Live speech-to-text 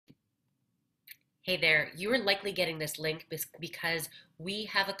Hey there, you are likely getting this link because we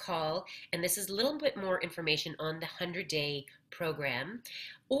have a call, and this is a little bit more information on the 100-day program,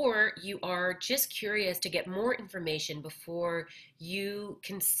 or you are just curious to get more information before you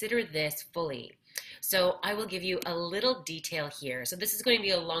consider this fully. So I will give you a little detail here. So this is going to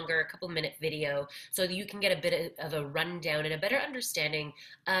be a longer, couple-minute video, so you can get a bit of a rundown and a better understanding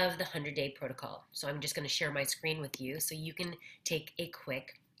of the 100-day protocol. So I'm just going to share my screen with you so you can take a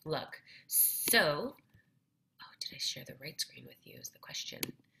quick look. So, did I share the right screen with you is the question.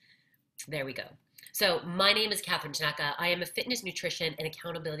 There we go. So my name is 𝚬𝗏𝚞𝚠. I am a fitness, nutrition, and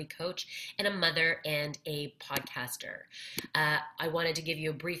accountability coach and a mother and a podcaster. I wanted to give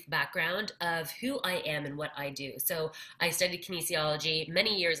you a brief background of who I am and what I do. So I studied kinesiology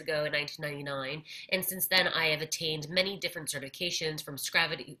many years ago in 1999, and since then I have attained many different certifications from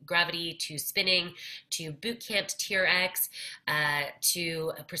gravity to spinning to boot camp to TRX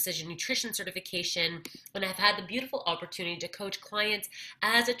to a precision nutrition certification, and I've had the beautiful opportunity to coach clients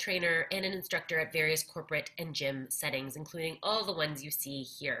as a trainer and an instructor at various corporate and gym settings, including all the ones you see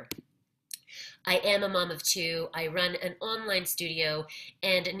here. I am a mom of two. I run an online studio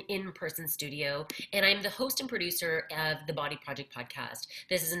and an in-person studio, and I'm the host and producer of the Body Project podcast.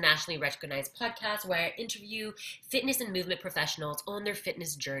 This is a nationally recognized podcast where I interview fitness and movement professionals on their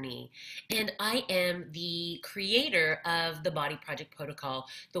fitness journey. And I am the creator of the Body Project protocol,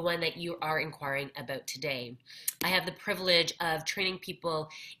 the one that you are inquiring about today. I have the privilege of training people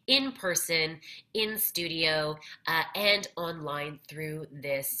in person, in studio, and online through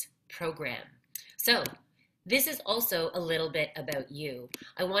this program. So this is also a little bit about you.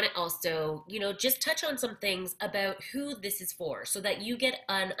 I want to also, just touch on some things about who this is for so that you get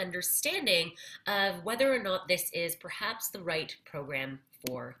an understanding of whether or not this is perhaps the right program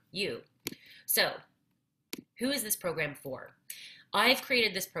for you. So who is this program for? I've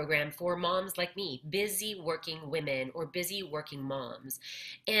created this program for moms like me, busy working women or busy working moms.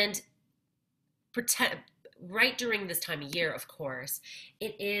 And right during this time of year, of course,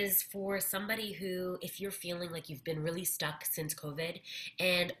 it is for somebody who, if you're feeling like you've been really stuck since COVID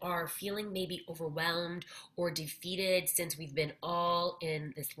and are feeling maybe overwhelmed or defeated since we've been all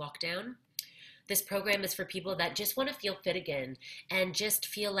in this lockdown, this program is for people that just want to feel fit again and just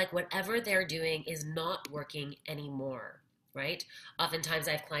feel like whatever they're doing is not working anymore, right? Oftentimes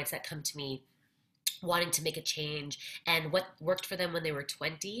I have clients that come to me wanting to make a change, and what worked for them when they were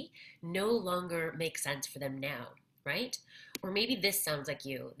 20 no longer makes sense for them now, right? Or maybe this sounds like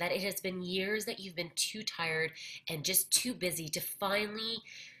you, that it has been years that you've been too tired and just too busy to finally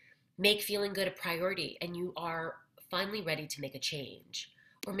make feeling good a priority, and you are finally ready to make a change.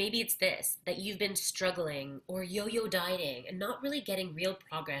 Or maybe it's this, that you've been struggling or yo-yo dieting and not really getting real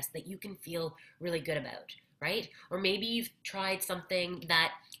progress that you can feel really good about, right? Or maybe you've tried something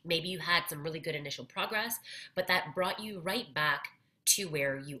that maybe you had some really good initial progress, but that brought you right back to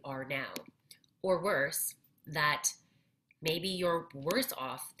where you are now. Or worse, that maybe you're worse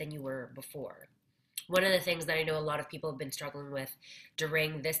off than you were before. One of the things that I know a lot of people have been struggling with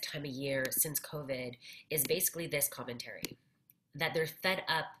during this time of year since COVID is basically this commentary, that they're fed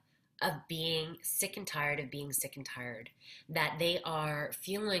up of being sick and tired of being sick and tired, that they are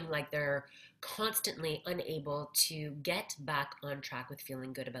feeling like they're constantly unable to get back on track with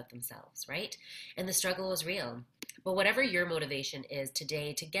feeling good about themselves, right? And the struggle is real. But whatever your motivation is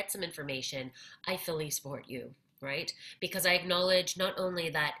today to get some information, I fully support you, right? Because I acknowledge not only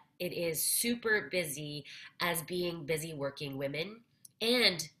that it is super busy as being busy working women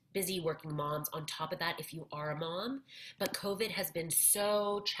and busy working moms on top of that if you are a mom, but COVID has been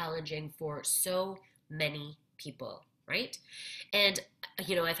so challenging for so many people, right? And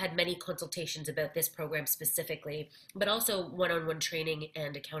I've had many consultations about this program specifically, but also one-on-one training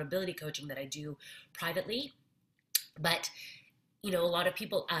and accountability coaching that I do privately. But a lot of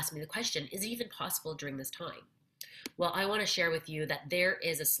people ask me the question, is it even possible during this time? Well, I want to share with you that there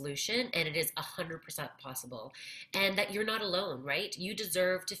is a solution, and it is 100% possible, and that you're not alone, right? You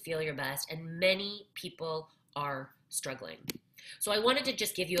deserve to feel your best, and many people are struggling. So I wanted to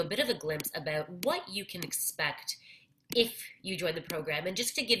just give you a bit of a glimpse about what you can expect if you join the program, and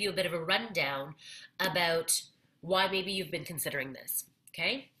just to give you a bit of a rundown about why maybe you've been considering this,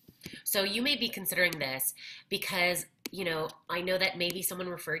 okay? So you may be considering this because I know that maybe someone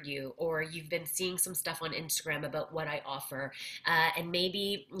referred you, or you've been seeing some stuff on Instagram about what I offer. And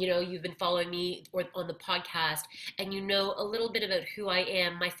maybe, you've been following me on the podcast and you know a little bit about who I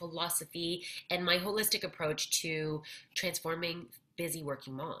am, my philosophy, and my holistic approach to transforming busy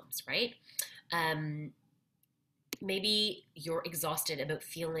working moms, right? Maybe you're exhausted about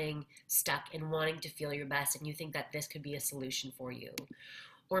feeling stuck and wanting to feel your best, and you think that this could be a solution for you.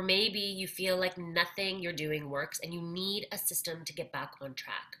 Or maybe you feel like nothing you're doing works and you need a system to get back on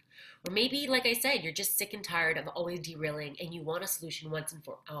track. Or maybe, like I said, you're just sick and tired of always derailing and you want a solution once and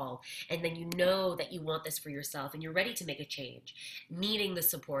for all. And then you know that you want this for yourself and you're ready to make a change, needing the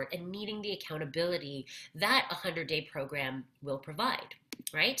support and needing the accountability that a 100-day program will provide,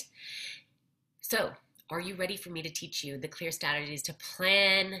 right? So, are you ready for me to teach you the clear strategies to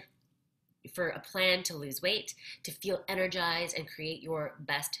plan to lose weight, to feel energized and create your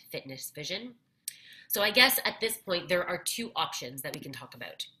best fitness vision? So I guess at this point, there are two options that we can talk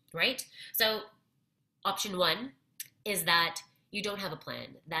about, right? So option one is that you don't have a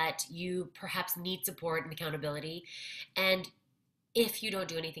plan, that you perhaps need support and accountability. And if you don't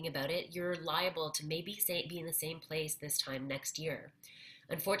do anything about it, you're liable to maybe be in the same place this time next year.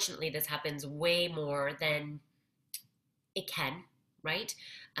 Unfortunately, this happens way more than it can, right?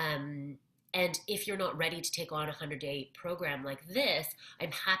 And if you're not ready to take on a 100-day program like this,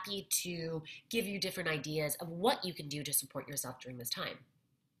 I'm happy to give you different ideas of what you can do to support yourself during this time.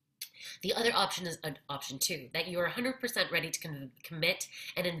 The other option is option two, that you are 100% ready to commit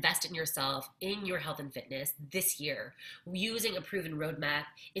and invest in yourself, in your health and fitness this year, using a proven roadmap,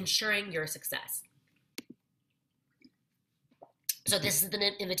 ensuring your success. So this is an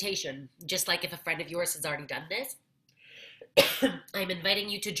invitation, just like if a friend of yours has already done this, I'm inviting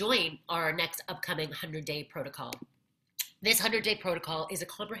you to join our next upcoming 100-day protocol. This 100-day protocol is a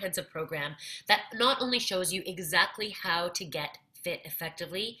comprehensive program that not only shows you exactly how to get fit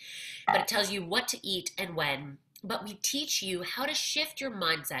effectively, but it tells you what to eat and when. But we teach you how to shift your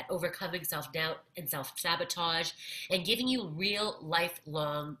mindset, overcoming self-doubt and self-sabotage, and giving you real,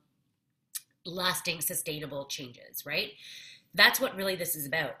 lifelong, lasting, sustainable changes, right? That's what really this is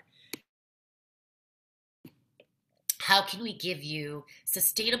about. How can we give you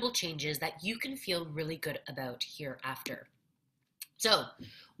sustainable changes that you can feel really good about hereafter? So,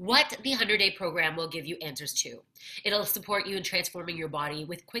 what the 100-day program will give you answers to. It'll support you in transforming your body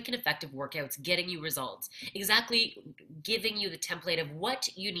with quick and effective workouts, getting you results, exactly giving you the template of what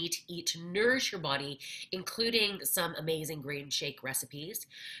you need to eat to nourish your body, including some amazing green shake recipes.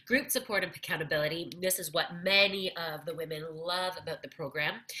 Group support and accountability. This is what many of the women love about the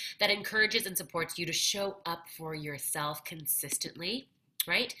program, that encourages and supports you to show up for yourself consistently.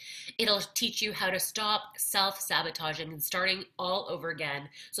 Right? It'll teach you how to stop self-sabotaging and starting all over again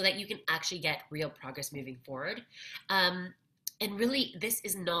so that you can actually get real progress moving forward. And really, this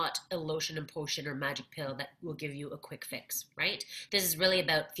is not a lotion and potion or magic pill that will give you a quick fix, right? This is really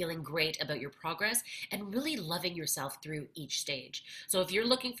about feeling great about your progress and really loving yourself through each stage. So if you're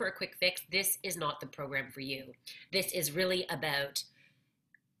looking for a quick fix, this is not the program for you. This is really about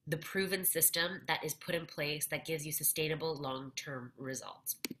the proven system that is put in place that gives you sustainable long-term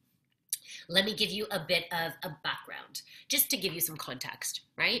results. Let me give you a bit of a background, just to give you some context,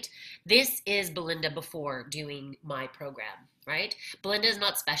 right? This is Belinda before doing my program, right? Belinda is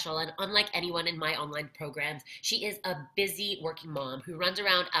not special, and unlike anyone in my online programs, she is a busy working mom who runs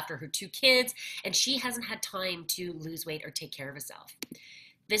around after her 2 kids, and she hasn't had time to lose weight or take care of herself.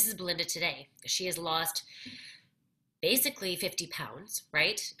 This is Belinda today. She has lost basically 50 pounds,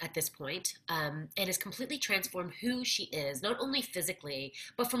 right, at this point, and has completely transformed who she is, not only physically,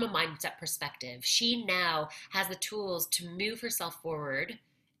 but from a mindset perspective. She now has the tools to move herself forward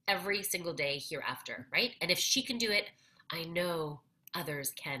every single day hereafter, right? And if she can do it, I know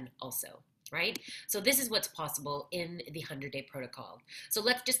others can also, right? So this is what's possible in the 100-day protocol. So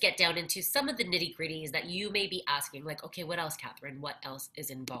let's just get down into some of the nitty-gritties that you may be asking, like, okay, what else, Catherine? What else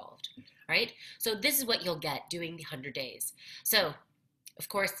is involved? Right? So this is what you'll get doing the 100 days. So, of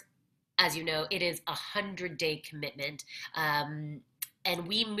course, as you know, it is a 100-day commitment. And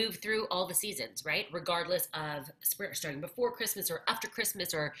we move through all the seasons, right? Regardless of starting before Christmas or after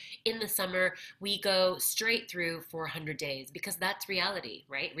Christmas or in the summer, we go straight through for 100 days because that's reality,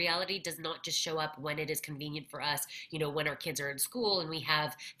 right? Reality does not just show up when it is convenient for us, you know, when our kids are in school and we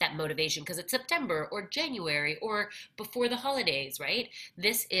have that motivation because it's September or January or before the holidays, right?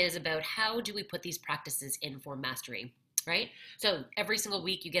 This is about how do we put these practices in for mastery. Right? So every single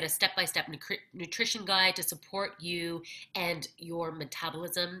week you get a step-by-step nutrition guide to support you and your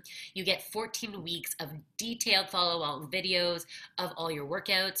metabolism. You get 14 weeks of detailed follow-along videos of all your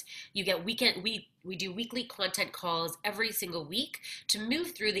workouts. You get we do weekly content calls every single week to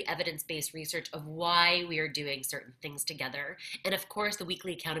move through the evidence-based research of why we are doing certain things together. And of course, the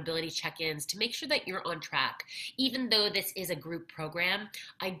weekly accountability check-ins to make sure that you're on track. Even though this is a group program,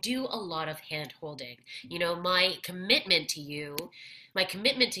 I do a lot of hand-holding. You know, my commitment to you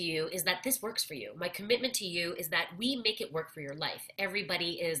is that this works for you. My commitment to you is that we make it work for your life.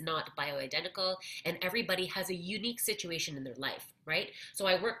 Everybody is not bioidentical, and everybody has a unique situation in their life, right? So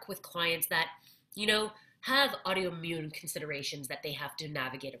I work with clients that, you know, have autoimmune considerations that they have to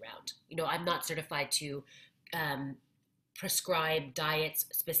navigate around. You know, I'm not certified to prescribe diets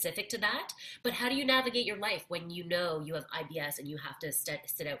specific to that, but how do you navigate your life when you know you have IBS and you have to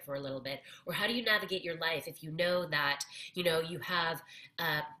sit out for a little bit? Or how do you navigate your life if you know that, you know, you have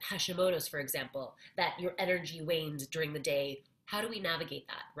Hashimoto's, for example, that your energy wanes during the day? How do we navigate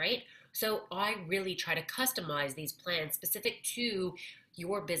that, right? So I really try to customize these plans specific to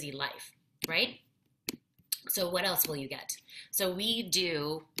your busy life, right? So what else will you get? So we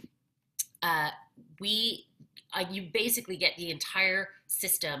do, you basically get the entire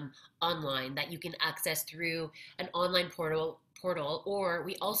system online that you can access through an online portal, or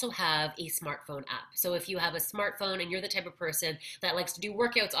we also have a smartphone app. So if you have a smartphone and you're the type of person that likes to do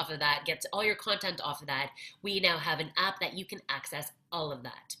workouts off of that, gets all your content off of that, we now have an app that you can access all of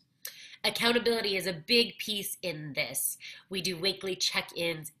that. Accountability is a big piece in this. We do weekly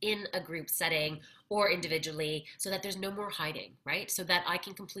check-ins in a group setting or individually so that there's no more hiding, right? So that I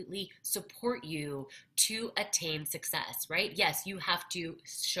can completely support you to attain success, right? Yes, you have to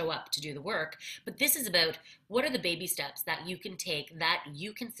show up to do the work, but this is about what are the baby steps that you can take that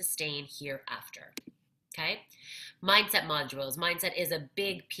you can sustain hereafter. Okay? Mindset modules. Mindset is a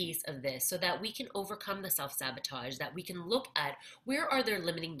big piece of this so that we can overcome the self-sabotage, that we can look at where are there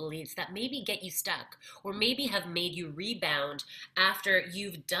limiting beliefs that maybe get you stuck or maybe have made you rebound after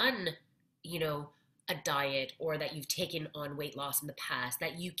you've done, you know, a diet or that you've taken on weight loss in the past,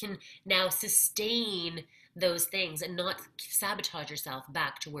 that you can now sustain those things and not sabotage yourself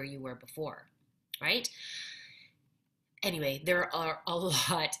back to where you were before, right? Anyway, there are a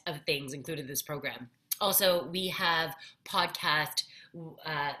lot of things included in this program. Also, we have podcasts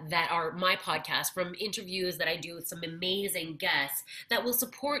that are my podcast from interviews that I do with some amazing guests that will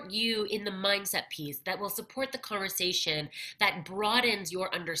support you in the mindset piece, that will support the conversation, that broadens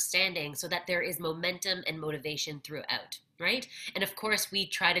your understanding so that there is momentum and motivation throughout, right? And of course, we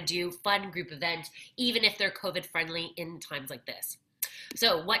try to do fun group events, even if they're COVID friendly in times like this.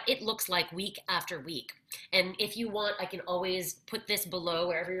 So what it looks like week after week. And if you want, I can always put this below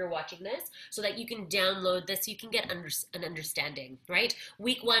wherever you're watching this so that you can download this so you can get an understanding, right?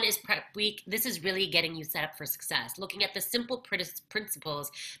 Week 1 is prep week. This is really getting you set up for success, looking at the simple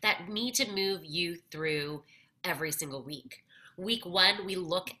principles that need to move you through every single week. Week 1, we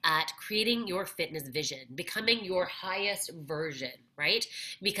look at creating your fitness vision, becoming your highest version, right?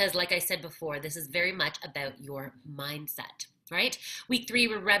 Because like I said before, this is very much about your mindset. Right? Week 3,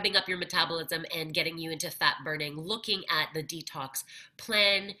 we're revving up your metabolism and getting you into fat burning, looking at the detox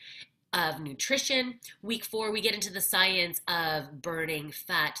plan of nutrition. Week 4, we get into the science of burning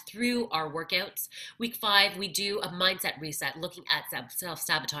fat through our workouts. Week 5, we do a mindset reset, looking at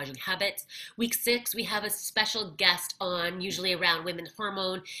self-sabotaging habits. Week 6, we have a special guest on, usually around women's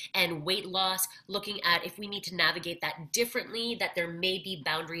hormone and weight loss, looking at if we need to navigate that differently, that there may be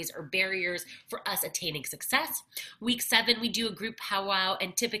boundaries or barriers for us attaining success. Week 7, we do a group powwow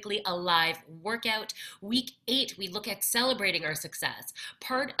and typically a live workout. Week 8, we look at celebrating our success.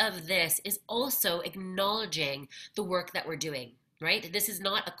 Part of this is also acknowledging the work that we're doing, right? This is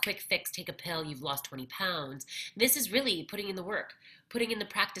not a quick fix, take a pill, you've lost 20 pounds. This is really putting in the work, putting in the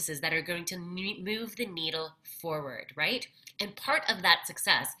practices that are going to move the needle forward, right? And part of that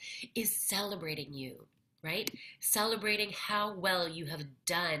success is celebrating you, right? Celebrating how well you have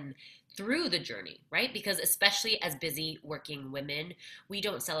done through the journey, right? Because especially as busy working women, we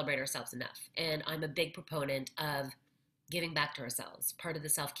don't celebrate ourselves enough. And I'm a big proponent of giving back to ourselves. Part of the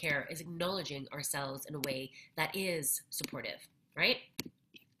self-care is acknowledging ourselves in a way that is supportive, right?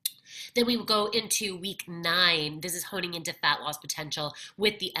 Then we will go into week 9. This is honing into fat loss potential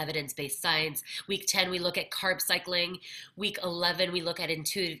with the evidence-based science. Week 10, we look at carb cycling. Week 11, we look at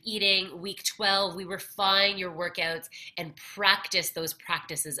intuitive eating. Week 12, we refine your workouts and practice those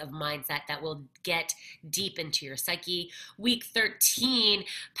practices of mindset that will get deep into your psyche. Week 13,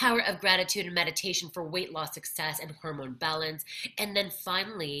 power of gratitude and meditation for weight loss success and hormone balance. And then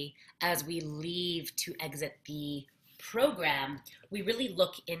finally, as we leave to exit the program, we really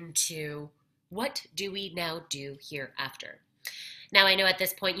look into what do we now do hereafter. Now, I know at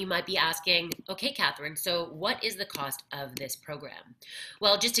this point you might be asking, okay, Catherine, so what is the cost of this program?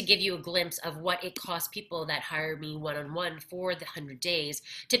 Well, just to give you a glimpse of what it costs people that hire me one-on-one for the 100 days,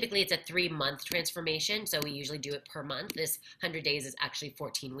 typically it's a 3-month transformation, so we usually do it per month. This 100 days is actually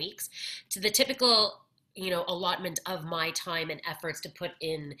 14 weeks. To the typical allotment of my time and efforts to put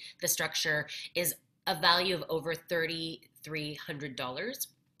in the structure is a value of over $3,300,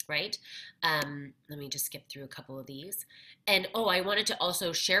 right? Let me just skip through a couple of these. And I wanted to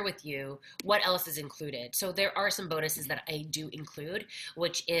also share with you what else is included. So there are some bonuses that I do include,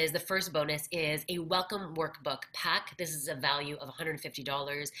 which is the first bonus is a welcome workbook pack. This is a value of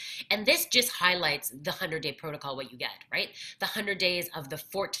 $150. And this just highlights the 100-day protocol, what you get, right? The 100 days of the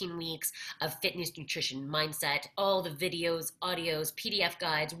 14 weeks of fitness, nutrition, mindset, all the videos, audios, PDF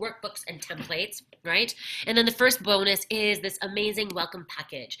guides, workbooks, and templates, right? And then the first bonus is this amazing welcome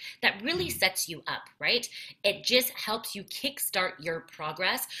package that really sets you up, right? It just helps you kickstart your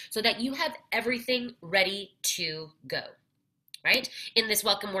progress so that you have everything ready to go, right? In this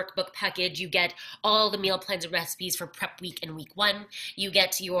welcome workbook package, you get all the meal plans and recipes for prep week and week 1. You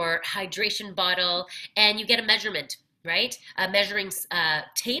get your hydration bottle, and you get a measurement, right? A measuring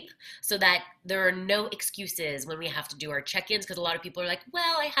tape so that there are no excuses when we have to do our check-ins, because a lot of people are like,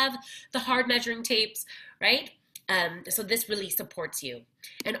 well, I have the hard measuring tapes, right? So this really supports you.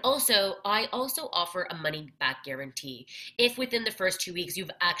 And also, I also offer a money-back guarantee. If within the first 2 weeks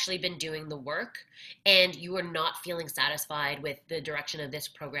you've actually been doing the work and you are not feeling satisfied with the direction of this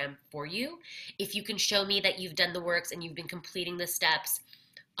program for you, if you can show me that you've done the works and you've been completing the steps,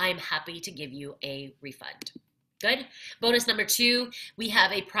 I'm happy to give you a refund. Good. Bonus number 2, we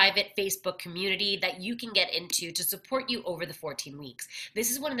have a private Facebook community that you can get into to support you over the 14 weeks.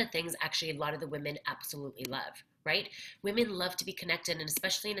 This is one of the things actually a lot of the women absolutely love, right? Women love to be connected, and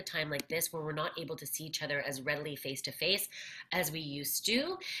especially in a time like this where we're not able to see each other as readily face to face as we used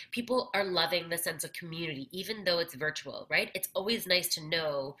to, people are loving the sense of community, even though it's virtual, right? It's always nice to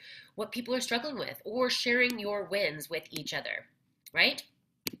know what people are struggling with or sharing your wins with each other, right?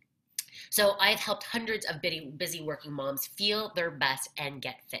 So I've helped hundreds of busy working moms feel their best and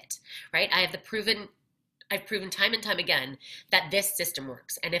get fit, right? I've proven time and time again that this system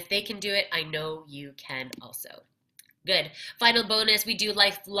works. And if they can do it, I know you can also. Good. Final bonus, we do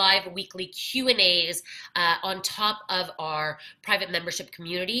live weekly Q&As on top of our private membership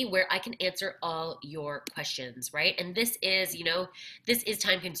community where I can answer all your questions, right? And this is, this is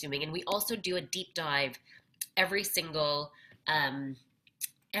time consuming. And we also do a deep dive every single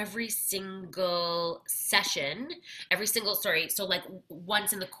session, so like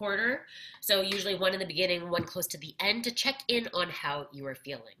once in the quarter, so usually one in the beginning, one close to the end, to check in on how you are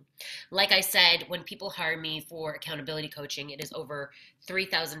feeling. Like I said, when people hire me for accountability coaching, it is over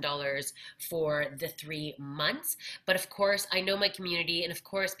 $3,000 for the 3 months. But of course, I know my community, and of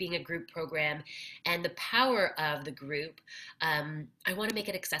course, being a group program and the power of the group, I want to make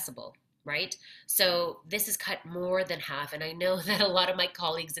it accessible, right? So this is cut more than half. And I know that a lot of my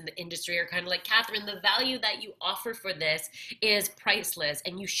colleagues in the industry are kind of like, Catherine, the value that you offer for this is priceless,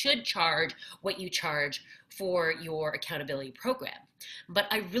 and you should charge what you charge for your accountability program. But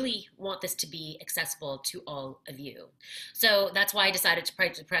I really want this to be accessible to all of you. So that's why I decided to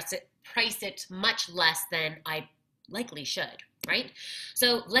price it much less than I likely should, right?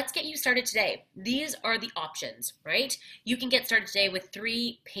 So let's get you started today. These are the options, right? You can get started today with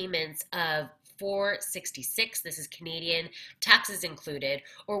 3 payments of $466. This is Canadian, taxes included,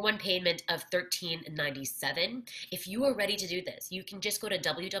 or 1 payment of $13.97. If you are ready to do this, you can just go to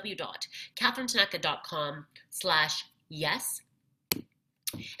www.𝐶atherineTanaka.com/yes.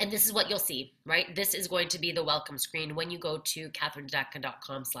 And this is what you'll see, right? This is going to be the welcome screen when you go to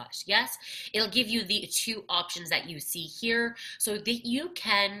𝐶atherineTanaka.com/yes. It'll give you the 2 options that you see here so that you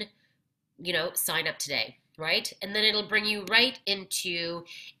can, sign up today, right? And then it'll bring you right into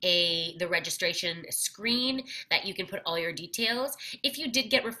the registration screen that you can put all your details. If you did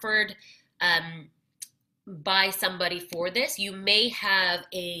get referred by somebody for this, you may have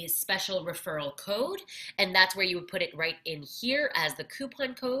a special referral code, and that's where you would put it right in here as the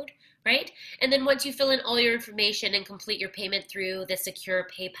coupon code, right? And then once you fill in all your information and complete your payment through the secure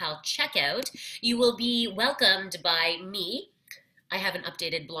PayPal checkout, you will be welcomed by me. I have an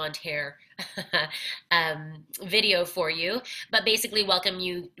updated blonde hair video for you, but basically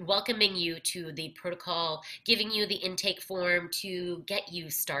welcoming you to the protocol, giving you the intake form to get you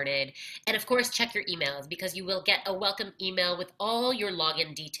started. And of course, check your emails, because you will get a welcome email with all your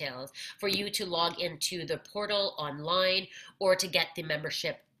login details for you to log into the portal online or to get the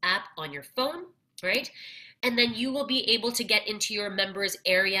membership app on your phone, right? And then you will be able to get into your members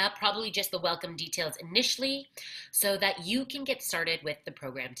area, probably just the welcome details initially, so that you can get started with the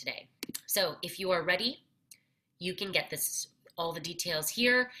program today. So if you are ready, you can get all the details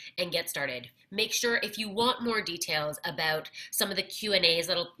here and get started. Make sure if you want more details about some of the Q&As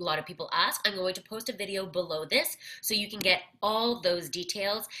that a lot of people ask, I'm going to post a video below this so you can get all those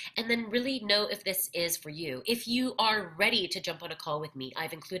details and then really know if this is for you. If you are ready to jump on a call with me,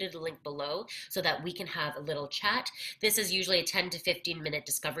 I've included a link below so that we can have a little chat. This is usually a 10 to 15 minute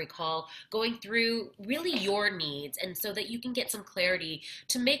discovery call going through really your needs and so that you can get some clarity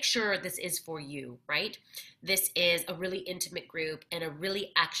to make sure this is for you, right? This is a really intimate group and a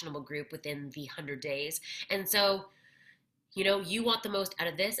really actionable group within the 100 days. And so, you know, you want the most out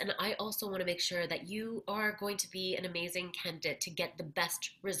of this. And I also want to make sure that you are going to be an amazing candidate to get the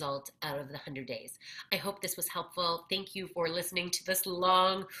best result out of the 100 days. I hope this was helpful. Thank you for listening to this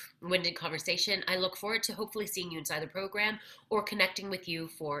long-winded conversation. I look forward to hopefully seeing you inside the program or connecting with you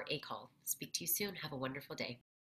for a call. Speak to you soon. Have a wonderful day.